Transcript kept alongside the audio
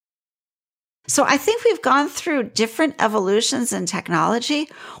So I think we've gone through different evolutions in technology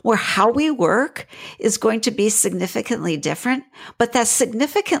where how we work is going to be significantly different, but that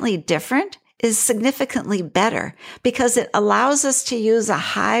significantly different is significantly better because it allows us to use a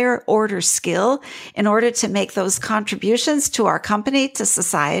higher order skill in order to make those contributions to our company, to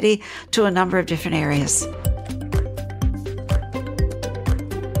society, to a number of different areas.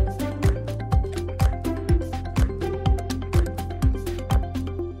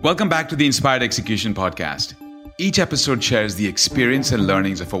 Welcome back to the Inspired Execution Podcast. Each episode shares the experience and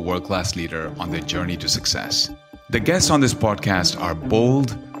learnings of a world-class leader on their journey to success. The guests on this podcast are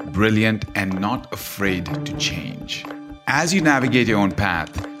bold, brilliant, and not afraid to change. As you navigate your own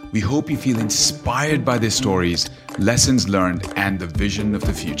path, we hope you feel inspired by their stories, lessons learned, and the vision of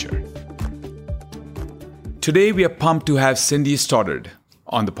the future. Today, we are pumped to have Cindy Stoddard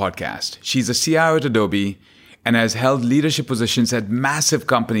on the podcast. She's a CIO at Adobe and has held leadership positions at massive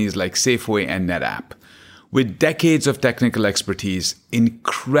companies like Safeway and NetApp. With decades of technical expertise,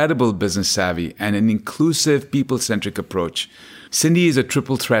 incredible business savvy, and an inclusive, people-centric approach, Cindy is a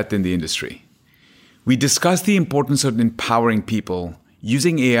triple threat in the industry. We discuss the importance of empowering people,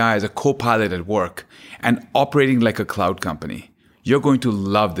 using AI as a co-pilot at work, and operating like a cloud company. You're going to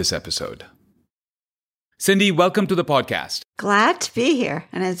love this episode. Cindy, welcome to the podcast. Glad to be here,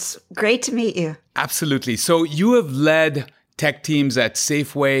 and it's great to meet you. Absolutely. So you have led tech teams at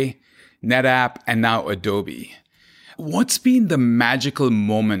Safeway, NetApp, and now Adobe. What's been the magical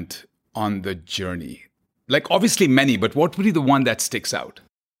moment on the journey? Like obviously many, but what would be the one that sticks out?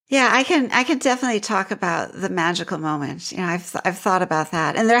 Yeah, I can definitely talk about the magical moment. I've thought about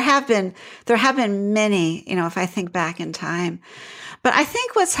that, and there have been many. If I think back in time, but I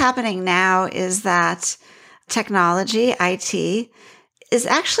think what's happening now is that technology, IT, is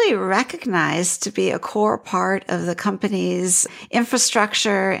actually recognized to be a core part of the company's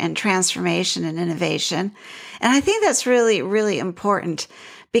infrastructure and transformation and innovation. And I think that's really, really important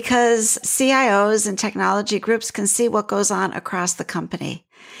because CIOs and technology groups can see what goes on across the company.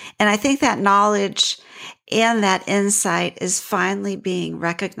 And I think that knowledge and that insight is finally being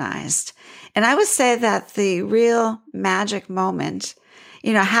recognized. And I would say that the real magic moment,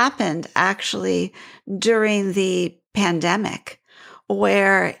 happened actually during the pandemic,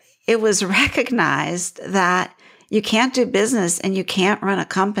 where it was recognized that you can't do business and you can't run a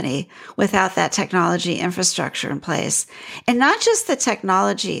company without that technology infrastructure in place. And not just the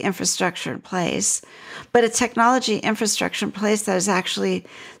technology infrastructure in place, but a technology infrastructure in place that's actually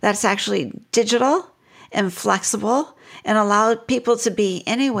digital and flexible and allowed people to be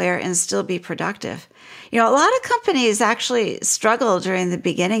anywhere and still be productive. A lot of companies actually struggled during the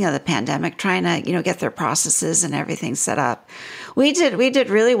beginning of the pandemic trying to, get their processes and everything set up. We did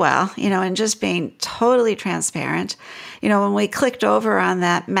really well, and just being totally transparent. When we clicked over on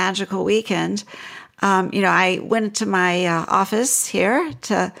that magical weekend, I went to my office here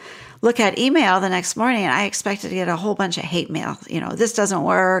to look at email the next morning, and I expected to get a whole bunch of hate mail. This doesn't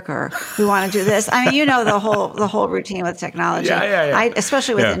work, or we want to do this. I mean, the whole routine with technology. Yeah.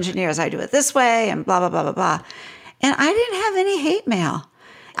 Especially with engineers, I do it this way, and blah blah blah blah blah. And I didn't have any hate mail.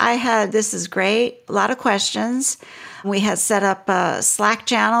 I had, this is great, a lot of questions. We had set up a Slack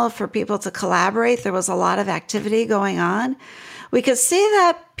channel for people to collaborate. There was a lot of activity going on. We could see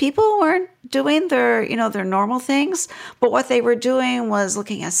that people weren't doing their normal things, but what they were doing was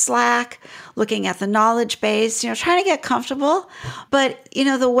looking at Slack, looking at the knowledge base, trying to get comfortable. But,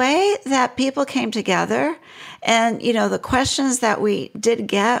 the way that people came together and, the questions that we did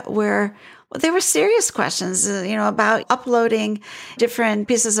get were, they were serious questions, about uploading different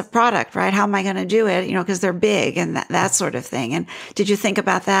pieces of product, right? How am I going to do it? Because they're big and that sort of thing. And did you think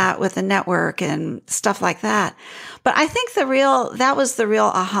about that with the network and stuff like that? But I think that was the real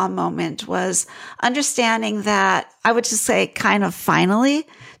aha moment, was understanding that, I would just say kind of finally,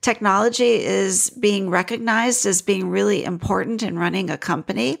 technology is being recognized as being really important in running a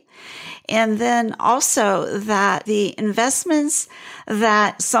company. And then also that the investments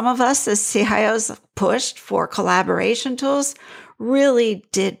that some of us as CIOs pushed for collaboration tools really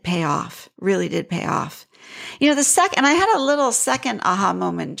did pay off, and I had a little second aha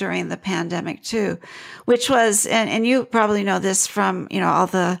moment during the pandemic too, which was, and you probably know this from, all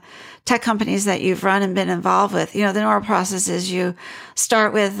the tech companies that you've run and been involved with. The normal process is you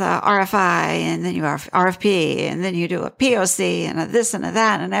start with RFI, and then you RFP, and then you do a POC and a this and a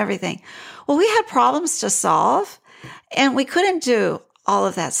that and everything. Well, we had problems to solve, and we couldn't do all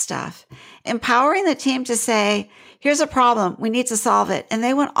of that stuff. Empowering the team to say, here's a problem, we need to solve it. And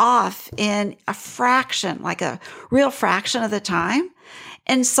they went off in a fraction, like a real fraction of the time.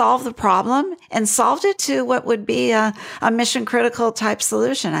 and solved the problem and solved it to what would be a mission critical type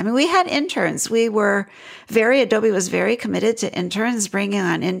solution. I mean, we had interns. Adobe was very committed to interns, bringing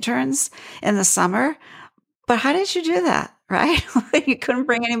on interns in the summer. But how did you do that, right? You couldn't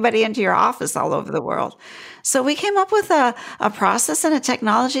bring anybody into your office all over the world. So we came up with a process and a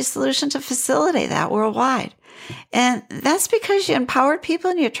technology solution to facilitate that worldwide. And that's because you empowered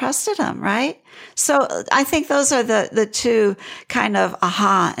people and you trusted them, right? So I think those are the two kind of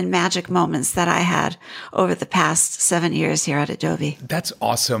aha and magic moments that I had over the past 7 years here at Adobe. That's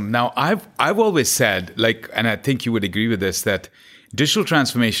awesome. Now, I've always said, and I think you would agree with this, that digital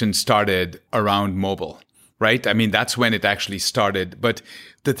transformation started around mobile. Right? I mean, that's when it actually started. But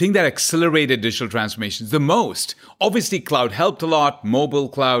the thing that accelerated digital transformations the most, obviously cloud helped a lot, mobile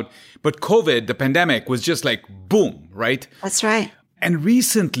cloud, but COVID, the pandemic, was just like boom, right? That's right. And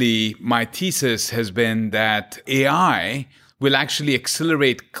recently, my thesis has been that AI will actually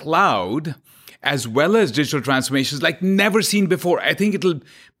accelerate cloud as well as digital transformations like never seen before. I think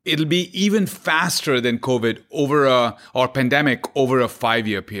it'll be even faster than COVID or pandemic over a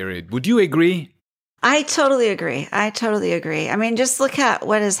 5-year period. Would you agree? I totally agree. I mean, just look at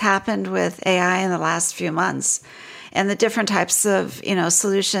what has happened with AI in the last few months and the different types of,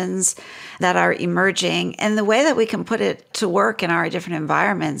 solutions that are emerging and the way that we can put it to work in our different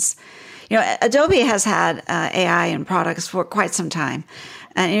environments. Adobe has had AI in products for quite some time.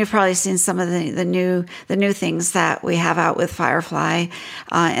 And you've probably seen some of the new things that we have out with Firefly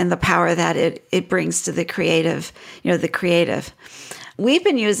and the power that it brings to the creative, We've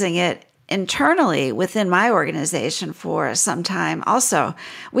been using it internally within my organization for some time also.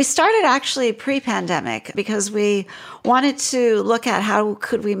 We started actually pre-pandemic because we wanted to look at how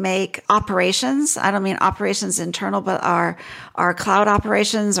could we make operations, I don't mean operations internal, but our cloud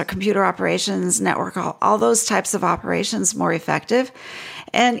operations, our computer operations, network, all those types of operations more effective.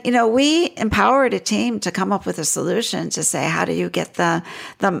 And, we empowered a team to come up with a solution to say, how do you get the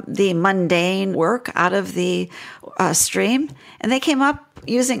mundane work out of the stream? And they came up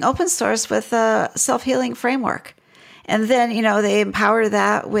using open source with a self-healing framework. And then, they empower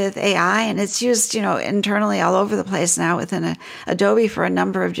that with AI, and it's used, internally all over the place now within Adobe for a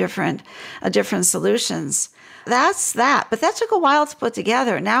number of different solutions. That's that. But that took a while to put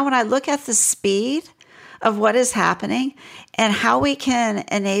together. Now, when I look at the speed of what is happening and how we can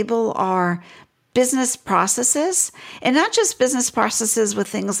enable our business processes, and not just business processes with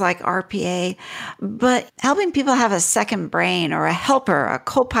things like RPA, but helping people have a second brain or a helper, a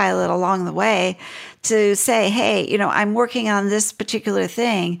co-pilot along the way to say, hey, I'm working on this particular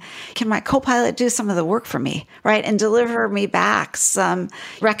thing. Can my co-pilot do some of the work for me, right? And deliver me back some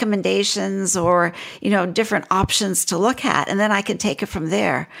recommendations or, different options to look at. And then I can take it from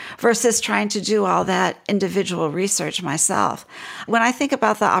there versus trying to do all that individual research myself. When I think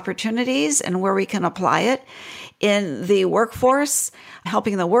about the opportunities and where we can apply it in the workforce,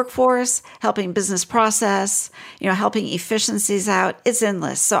 helping business process, helping efficiencies out, it's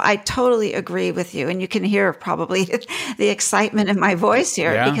endless. So I totally agree with you. And you can hear probably the excitement in my voice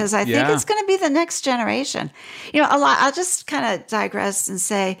here because I think it's going to be the next generation. I'll just kind of digress and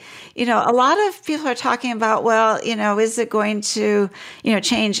say, a lot of people are talking about, well, is it going to,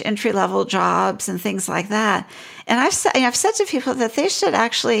 change entry-level jobs and things like that? And I've said to people that they should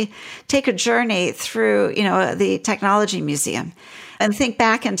actually take a journey through, the Technology Museum and think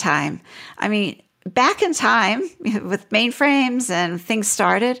back in time. I mean, back in time with mainframes and things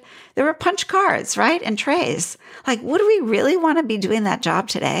started, there were punch cards, right? And trays. Like, would we really want to be doing that job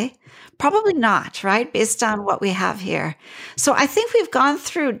today? Probably not, right? Based on what we have here. So I think we've gone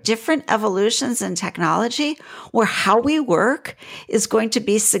through different evolutions in technology where how we work is going to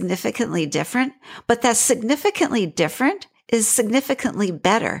be significantly different, but that significantly different is significantly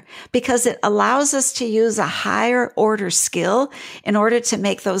better because it allows us to use a higher order skill in order to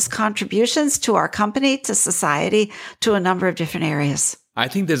make those contributions to our company, to society, to a number of different areas. I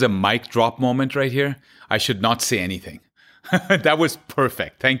think there's a mic drop moment right here. I should not say anything. That was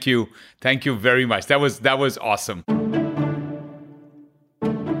perfect. Thank you. Thank you very much. That was awesome.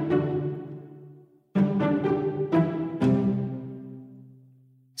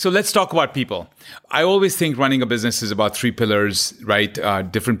 So let's talk about people. I always think running a business is about 3 pillars, right?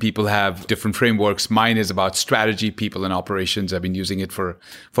 Different people have different frameworks. Mine is about strategy, people, and operations. I've been using it for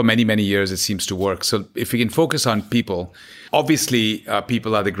many, many years. It seems to work. So if we can focus on people, obviously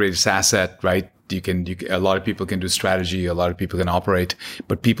people are the greatest asset, right? A lot of people can do strategy, a lot of people can operate,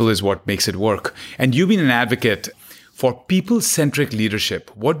 but people is what makes it work. And you've been an advocate for people-centric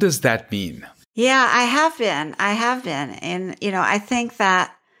leadership. What does that mean? Yeah, I have been. And, I think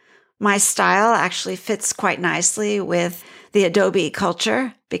that my style actually fits quite nicely with the Adobe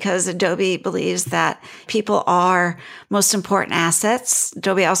culture, because Adobe believes that people are most important assets.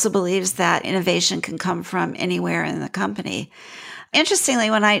 Adobe also believes that innovation can come from anywhere in the company. Interestingly,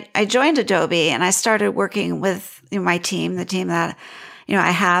 when I joined Adobe and I started working with my team, the team that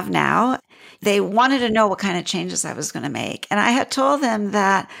I have now, they wanted to know what kind of changes I was going to make. And I had told them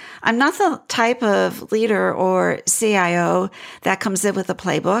that I'm not the type of leader or CIO that comes in with a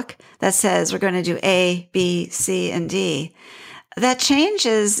playbook that says we're going to do A, B, C, and D. That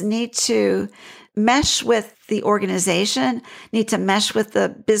changes need to mesh with the organization, need to mesh with the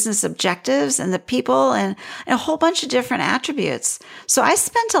business objectives and the people and a whole bunch of different attributes. So I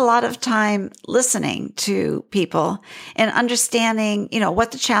spent a lot of time listening to people and understanding,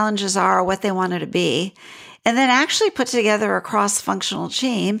 what the challenges are, what they wanted to be, and then actually put together a cross-functional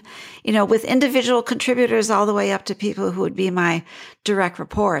team, with individual contributors all the way up to people who would be my direct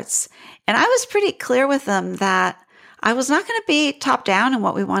reports. And I was pretty clear with them that I was not going to be top down in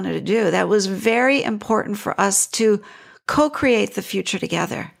what we wanted to do. That was very important for us to co-create the future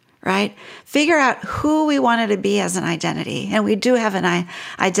together, right? Figure out who we wanted to be as an identity. And we do have an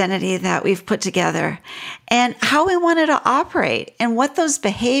identity that we've put together, and how we wanted to operate and what those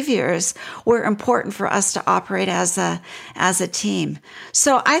behaviors were important for us to operate as a team.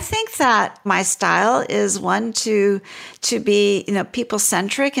 So I think that my style is one to be,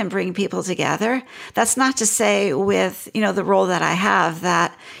 people-centric and bring people together. That's not to say with, the role that I have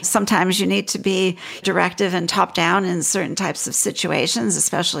that sometimes you need to be directive and top down in certain types of situations,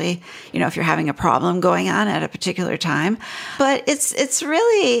 especially, if you're having a problem going on at a particular time. But it's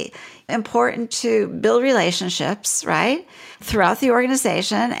really important to build relationships, right, throughout the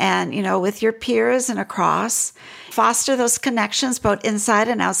organization and, with your peers and across, foster those connections both inside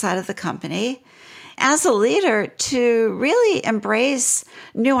and outside of the company. As a leader, to really embrace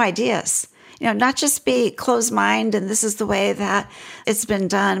new ideas, not just be closed-minded and this is the way that it's been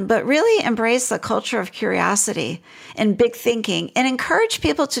done, but really embrace a culture of curiosity and big thinking and encourage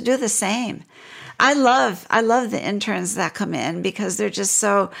people to do the same. I love the interns that come in because they're just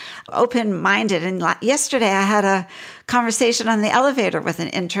so open-minded. And yesterday I had a conversation on the elevator with an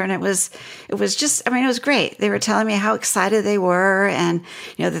intern. It was great. They were telling me how excited they were and,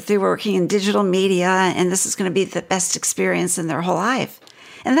 that they were working in digital media and this is going to be the best experience in their whole life.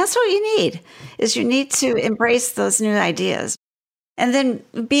 And that's what you need to embrace those new ideas and then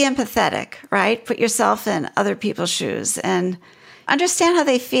be empathetic, right? Put yourself in other people's shoes and understand how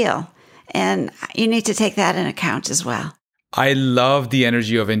they feel. And you need to take that in account as well. I love the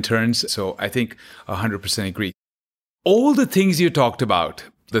energy of interns. So I think 100% agree. All the things you talked about,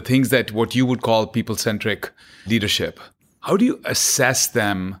 the things that what you would call people-centric leadership, how do you assess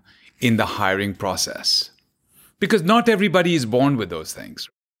them in the hiring process? Because not everybody is born with those things.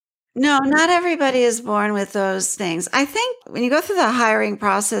 No, not everybody is born with those things. I think when you go through the hiring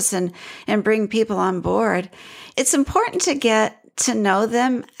process and bring people on board, it's important to get to know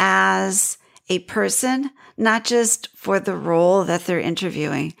them as a person, not just for the role that they're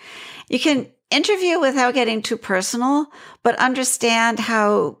interviewing. You can interview without getting too personal, but understand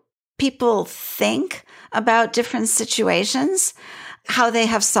how people think about different situations, how they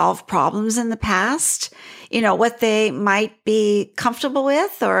have solved problems in the past, what they might be comfortable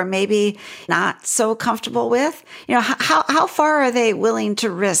with or maybe not so comfortable with. How far are they willing to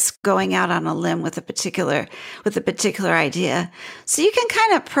risk going out on a limb with a particular idea? So you can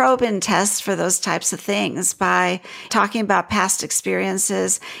kind of probe and test for those types of things by talking about past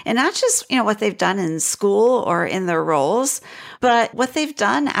experiences and not just, what they've done in school or in their roles, but what they've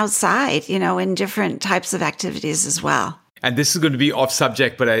done outside, in different types of activities as well. And this is going to be off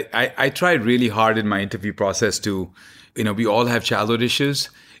subject, but I tried really hard in my interview process to, we all have childhood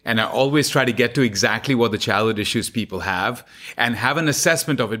issues. And I always try to get to exactly what the childhood issues people have and have an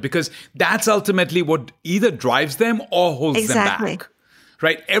assessment of it, because that's ultimately what either drives them or holds them back.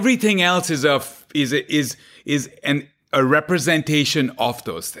 Right? Everything else is a representation of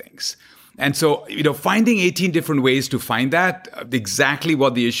those things. And so, finding 18 different ways to find that, exactly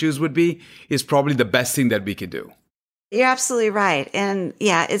what the issues would be, is probably the best thing that we could do. You're absolutely right. And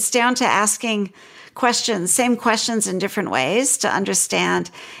yeah, it's down to asking same questions in different ways to understand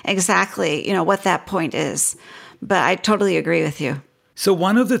exactly, what that point is. But I totally agree with you. So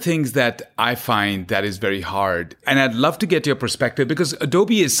one of the things that I find that is very hard, and I'd love to get your perspective, because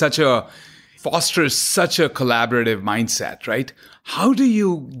Adobe fosters such a collaborative mindset, right? How do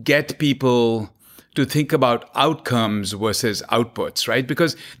you get people to think about outcomes versus outputs, right?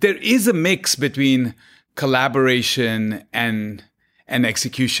 Because there is a mix between collaboration and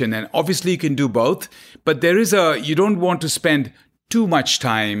execution. And obviously you can do both, but you don't want to spend too much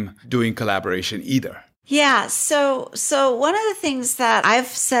time doing collaboration either. Yeah. So one of the things that I've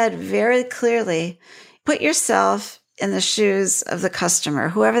said very clearly, put yourself in the shoes of the customer,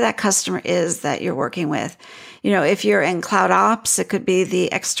 whoever that customer is that you're working with. If you're in cloud ops, it could be the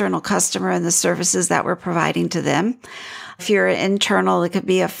external customer and the services that we're providing to them. If you're internal, it could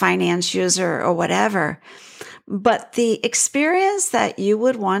be a finance user or whatever. But the experience that you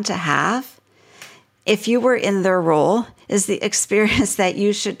would want to have if you were in their role is the experience that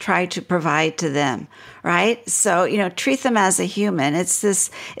you should try to provide to them, right? So, treat them as a human. It's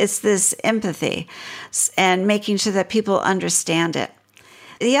this empathy and making sure that people understand it.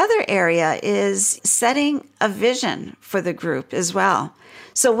 The other area is setting a vision for the group as well.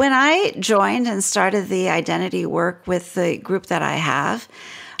 So when I joined and started the identity work with the group that I have,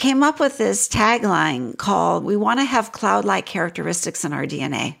 came up with this tagline called, we want to have cloud-like characteristics in our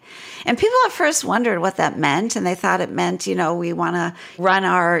DNA. And people at first wondered what that meant. And they thought it meant, we want to run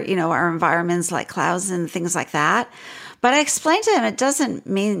our environments like clouds and things like that. But I explained to him, it doesn't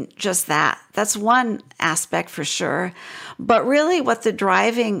mean just that. That's one aspect for sure. But really what the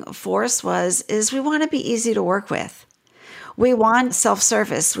driving force is we want to be easy to work with. We want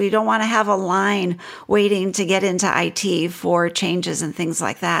self-service. We don't want to have a line waiting to get into IT for changes and things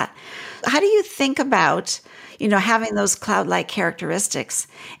like that. How do you think about, having those cloud-like characteristics?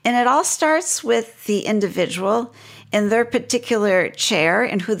 And it all starts with the individual in their particular chair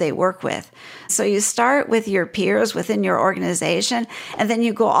and who they work with. So you start with your peers within your organization, and then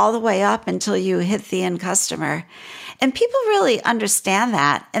you go all the way up until you hit the end customer. And people really understand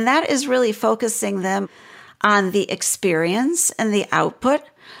that. And that is really focusing them on the experience and the output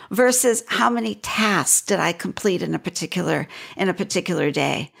versus how many tasks did I complete in a particular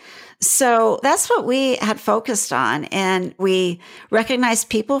day. So that's what we had focused on. And we recognized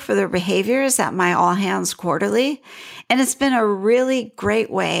people for their behaviors at my all hands quarterly. And it's been a really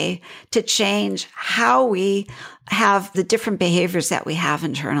great way to change how we have the different behaviors that we have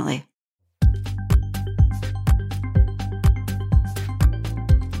internally.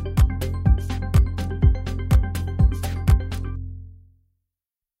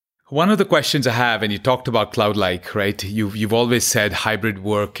 One of the questions I have, and you talked about cloud-like, right? You've always said hybrid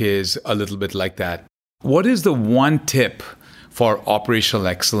work is a little bit like that. What is the one tip for operational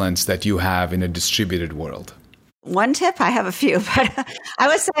excellence that you have in a distributed world? One tip, I have a few, but I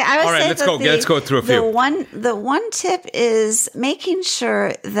would say all right, let's go through a few. The one tip is making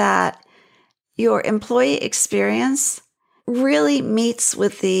sure that your employee experience really meets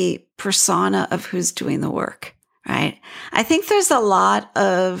with the persona of who's doing the work, right? I think there's a lot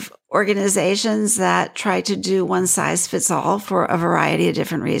of organizations that try to do one size fits all for a variety of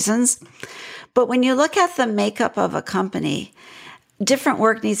different reasons. But when you look at the makeup of a company, different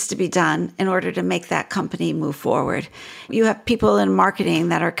work needs to be done in order to make that company move forward. You have people in marketing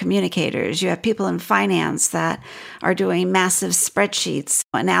that are communicators. You have people in finance that are doing massive spreadsheets,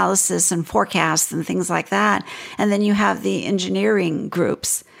 analysis and forecasts and things like that. And then you have the engineering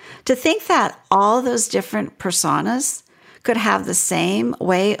groups. To think that all those different personas could have the same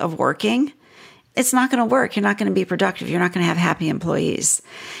way of working, it's not going to work. You're not going to be productive. You're not going to have happy employees.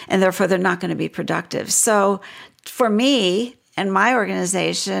 And therefore, they're not going to be productive. So for me and my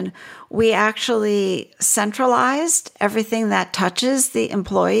organization, we actually centralized everything that touches the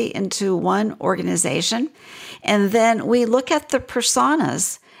employee into one organization. And then we look at the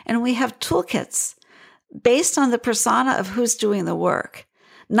personas and we have toolkits based on the persona of who's doing the work.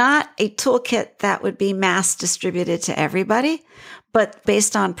 Not a toolkit that would be mass distributed to everybody, but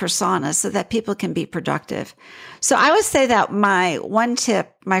based on personas so that people can be productive. So I would say that my one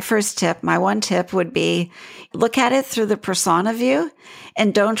tip would be look at it through the persona view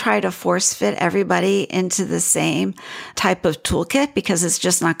and don't try to force fit everybody into the same type of toolkit because it's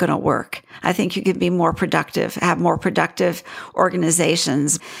just not going to work. I think you can be more productive, have more productive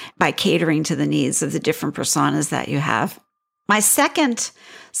organizations by catering to the needs of the different personas that you have. My second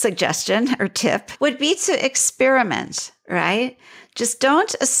suggestion or tip would be to experiment, right? Just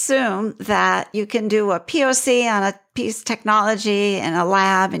don't assume that you can do a POC on a piece of technology in a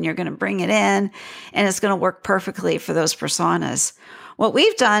lab and you're going to bring it in and it's going to work perfectly for those personas. What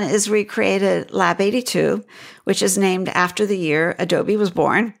we've done is we created Lab 82, which is named after the year Adobe was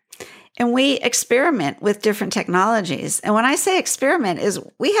born. And we experiment with different technologies. And when I say experiment is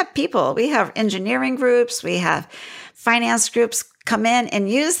we have engineering groups, we have finance groups come in and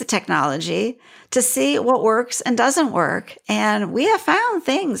use the technology to see what works and doesn't work. And we have found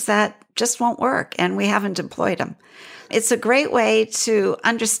things that just won't work and we haven't deployed them. It's a great way to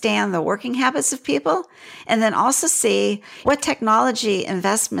understand the working habits of people and then also see what technology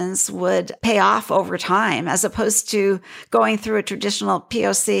investments would pay off over time as opposed to going through a traditional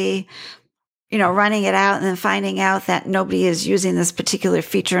POC, running it out and then finding out that nobody is using this particular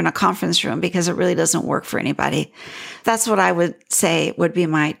feature in a conference room because it really doesn't work for anybody. That's what I would say would be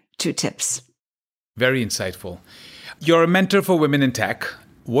my 2 tips. Very insightful. You're a mentor for women in tech.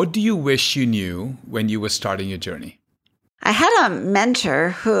 What do you wish you knew when you were starting your journey? I had a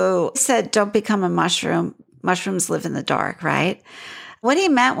mentor who said, don't become a mushroom. Mushrooms live in the dark, right? What he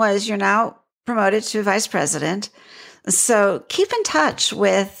meant was you're now promoted to vice president. So keep in touch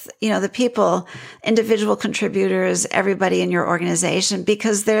with, the people, individual contributors, everybody in your organization,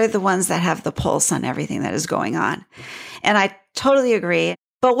 because they're the ones that have the pulse on everything that is going on. And I totally agree.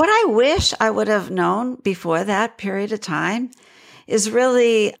 But what I wish I would have known before that period of time is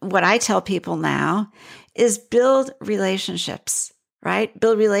really what I tell people now is build relationships, right?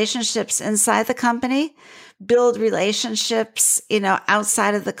 Build relationships inside the company, build relationships,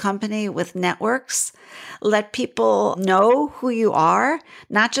 outside of the company with networks. Let people know who you are,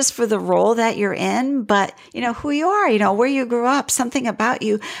 not just for the role that you're in, but, who you are, where you grew up, something about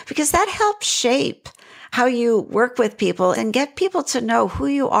you, because that helps shape how you work with people and get people to know who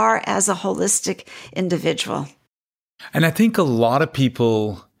you are as a holistic individual. And I think a lot of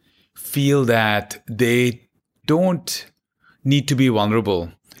people feel that they don't need to be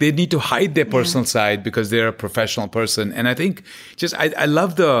vulnerable. They need to hide their personal side because they're a professional person. And I think I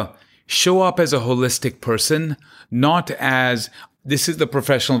love the show up as a holistic person, not as this is the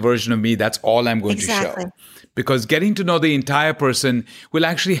professional version of me. That's all I'm going to show. Because getting to know the entire person will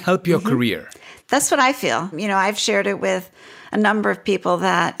actually help your career. That's what I feel. I've shared it with a number of people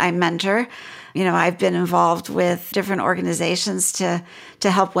that I mentor. I've been involved with different organizations to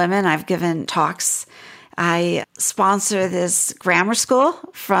help women. I've given talks. I sponsor this grammar school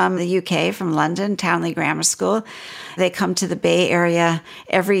from the UK, from London, Townley Grammar School. They come to the Bay Area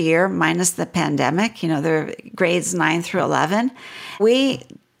every year, minus the pandemic. They're grades 9 through 11. We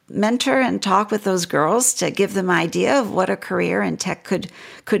mentor and talk with those girls to give them an idea of what a career in tech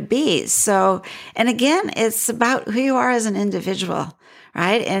could be. So, and again, it's about who you are as an individual,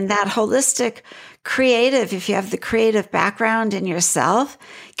 right? And that holistic creative, if you have the creative background in yourself,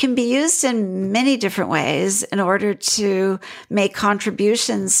 can be used in many different ways in order to make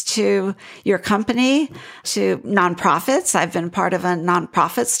contributions to your company, to nonprofits. I've been part of a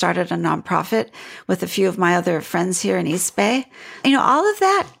nonprofit, started a nonprofit with a few of my other friends here in East Bay. All of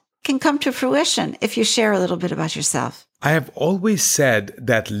that can come to fruition if you share a little bit about yourself. I have always said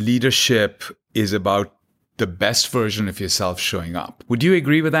that leadership is about the best version of yourself showing up. Would you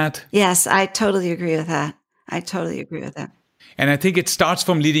agree with that? Yes, I totally agree with that. And I think it starts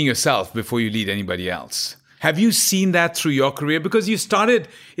from leading yourself before you lead anybody else. Have you seen that through your career? Because you started,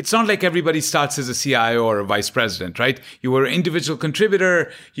 it's not like everybody starts as a CIO or a vice president, right? You were an individual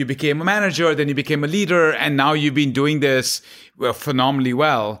contributor, you became a manager, then you became a leader, and now you've been doing this phenomenally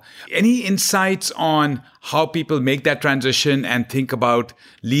well. Any insights on how people make that transition and think about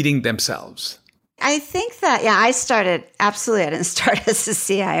leading themselves? I think that, I didn't start as a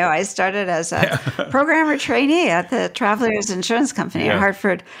CIO. I started as a programmer trainee at the Travelers Insurance Company in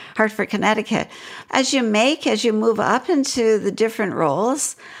Hartford, Connecticut. As you move up into the different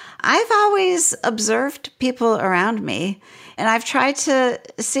roles, I've always observed people around me, and I've tried to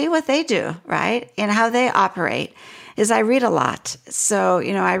see what they do, right? And how they operate. Is I read a lot. So,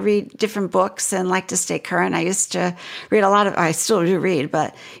 I read different books and like to stay current. I used to read I still do read,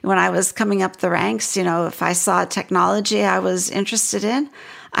 but when I was coming up the ranks, if I saw technology I was interested in,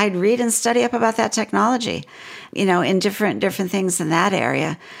 I'd read and study up about that technology, in different things in that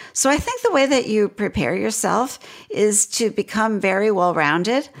area. So I think the way that you prepare yourself is to become very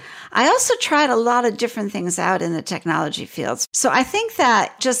well-rounded. I also tried a lot of different things out in the technology fields. So I think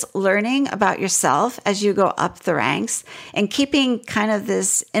that just learning about yourself as you go up the ranks and keeping kind of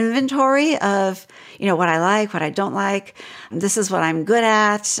this inventory of, what I like, what I don't like, this is what I'm good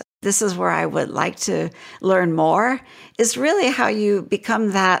at, this is where I would like to learn more, is really how you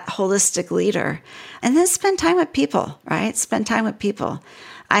become that holistic leader. And then spend time with people, right? Spend time with people.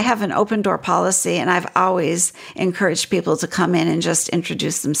 I have an open door policy, and I've always encouraged people to come in and just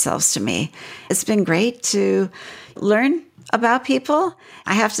introduce themselves to me. It's been great to learn about people.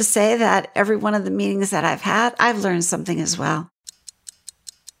 I have to say that every one of the meetings that I've had, I've learned something as well.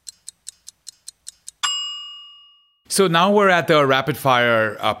 So now we're at the rapid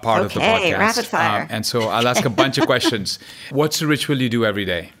fire part of the podcast. Okay, rapid fire. And so I'll ask a bunch of questions. What's the ritual you do every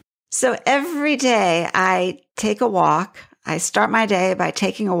day? So every day I take a walk. I start my day by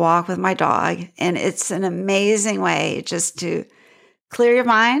taking a walk with my dog. And it's an amazing way just to clear your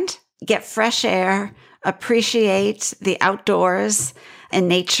mind, get fresh air, appreciate the outdoors, and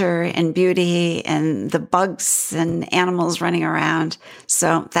nature and beauty and the bugs and animals running around.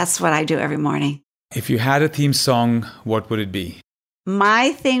 So that's what I do every morning. If you had a theme song, what would it be?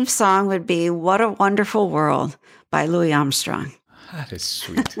 My theme song would be What a Wonderful World by Louis Armstrong. That is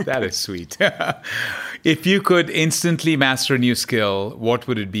sweet. That is sweet. If you could instantly master a new skill, what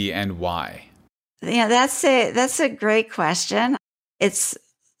would it be and why? Yeah, that's a great question. It's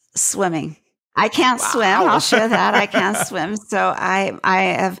swimming. I can't swim. I'll share that. I can't swim. So I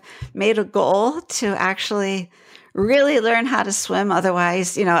have made a goal to actually really learn how to swim.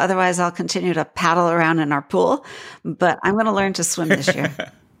 Otherwise I'll continue to paddle around in our pool. But I'm going to learn to swim this year.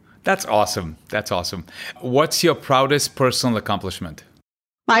 That's awesome. That's awesome. What's your proudest personal accomplishment?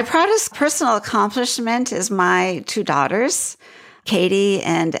 My proudest personal accomplishment is my two daughters, Katie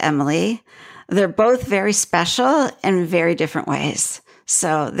and Emily. They're both very special in very different ways.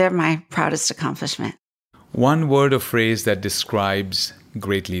 So they're my proudest accomplishment. One word or phrase that describes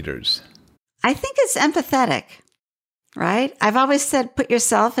great leaders. I think it's empathetic, right? I've always said, put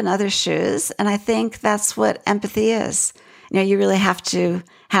yourself in others' shoes. And I think that's what empathy is. You really have to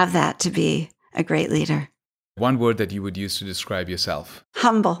have that to be a great leader. One word that you would use to describe yourself.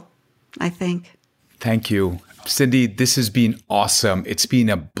 Humble, I think. Thank you. Cindy, this has been awesome. It's been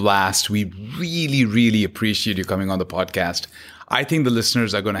a blast. We really, really appreciate you coming on the podcast. I think the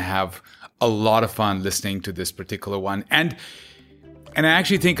listeners are going to have a lot of fun listening to this particular one. And I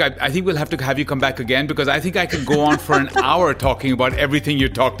actually think I think we'll have to have you come back again, because I think I could go on for an hour talking about everything you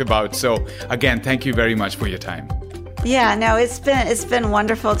talked about. So again, thank you very much for your time. Yeah, no, it's been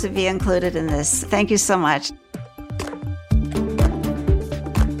wonderful to be included in this. Thank you so much.